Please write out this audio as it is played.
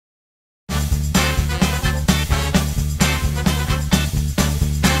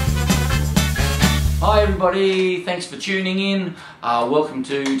Hi everybody, thanks for tuning in. Welcome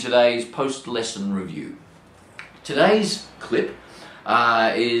to today's post-lesson review. Today's clip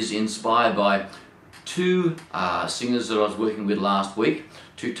is inspired by two singers that I was working with last week.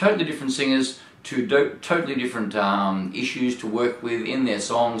 Two totally different singers, two totally different issues to work with in their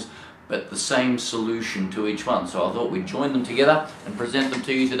songs, but the same solution to each one. So I thought we'd join them together and present them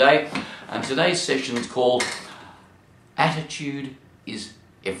to you today. And today's session is called Attitude is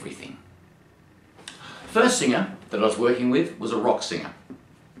Everything. First singer that I was working with was a rock singer.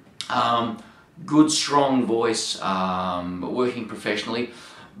 Good, strong voice, working professionally,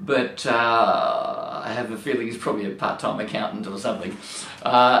 but I have a feeling he's probably a part-time accountant or something.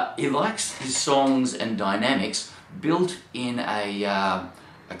 He likes his songs and dynamics built in a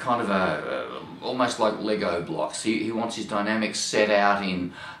kind of almost like Lego blocks. He wants his dynamics set out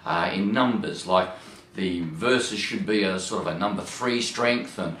in numbers, like the verses should be a sort of a number 3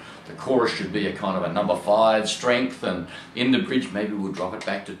 strength, and the chorus should be a kind of a number 5 strength, and in the bridge maybe we'll drop it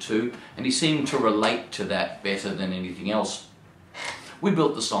back to 2. And he seemed to relate to that better than anything else. We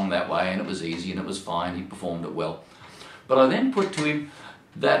built the song that way, and it was easy and it was fine. He performed it well. But I then put to him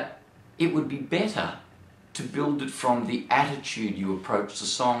that it would be better to build it from the attitude you approach the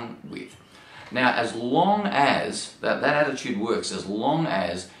song with. Now, as long as that attitude works, as long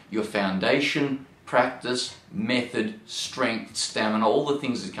as your foundation, practice, method, strength, stamina, all the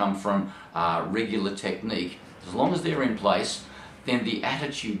things that come from regular technique, as long as they're in place, then the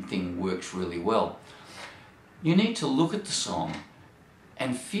attitude thing works really well. You need to look at the song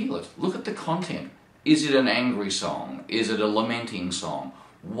and feel it. Look at the content. Is it an angry song? Is it a lamenting song?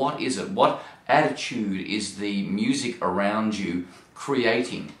 What is it? What attitude is the music around you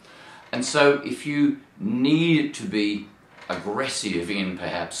creating? And so if you need it to be aggressive in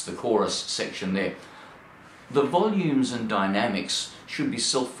perhaps the chorus section there, the volumes and dynamics should be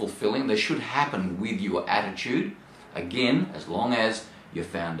self-fulfilling. They should happen with your attitude, again, as long as your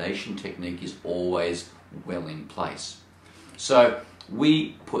foundation technique is always well in place. So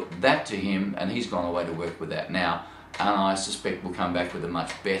we put that to him, and he's gone away to work with that now, and I suspect we'll come back with a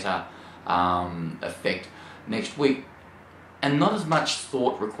much better effect next week. And not as much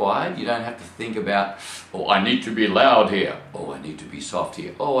thought required. You don't have to think about, oh, I need to be loud here. Oh, I need to be soft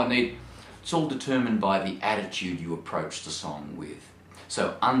here. Oh, It's all determined by the attitude you approach the song with.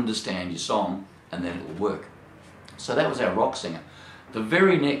 So understand your song, and then it will work. So that was our rock singer. The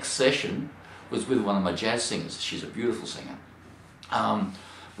very next session was with one of my jazz singers. She's a beautiful singer.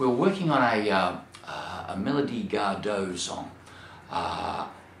 We were working on a Melody Gardot song.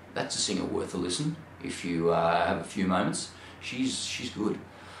 That's a singer worth a listen if you have a few moments. She's good.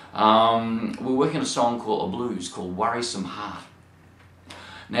 We're working on a song called a blues called Worrisome Heart.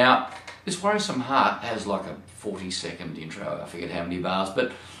 Now, this Worrisome Heart has like a 40-second intro, I forget how many bars,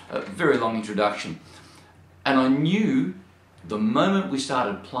 but a very long introduction. And I knew the moment we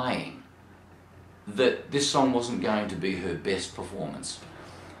started playing that this song wasn't going to be her best performance,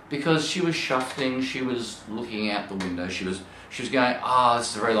 because she was shuffling, she was looking out the window, she was going, this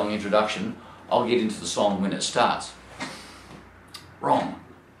is a very long introduction, I'll get into the song when it starts. Wrong.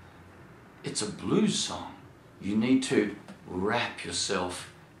 It's a blues song. You need to wrap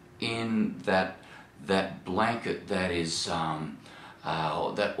yourself in that blanket that is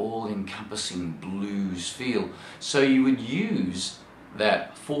that all-encompassing blues feel. So you would use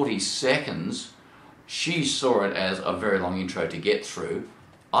that 40 seconds. She saw it as a very long intro to get through.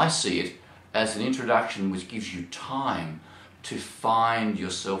 I see it as an introduction which gives you time to find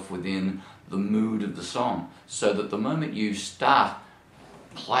yourself within the mood of the song, so that the moment you start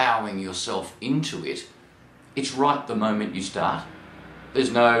ploughing yourself into it, it's right the moment you start. There's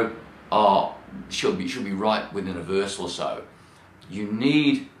no, she'll be right within a verse or so. You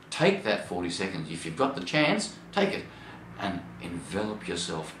need, take that 40 seconds, if you've got the chance, take it and envelop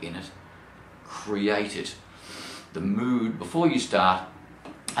yourself in it, create it, the mood before you start,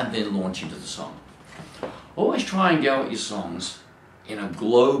 and then launch into the song. Always try and go at your songs in a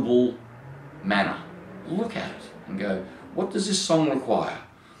global manner. Look at it and go, what does this song require?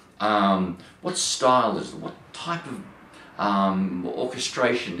 What style is it? What type of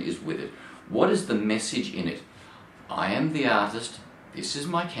orchestration is with it? What is the message in it? I am the artist. This is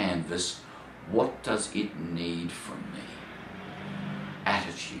my canvas. What does it need from me?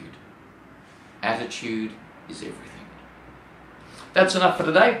 Attitude. Attitude is everything. That's enough for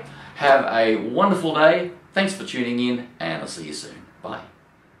today. Have a wonderful day. Thanks for tuning in, and I'll see you soon. Bye.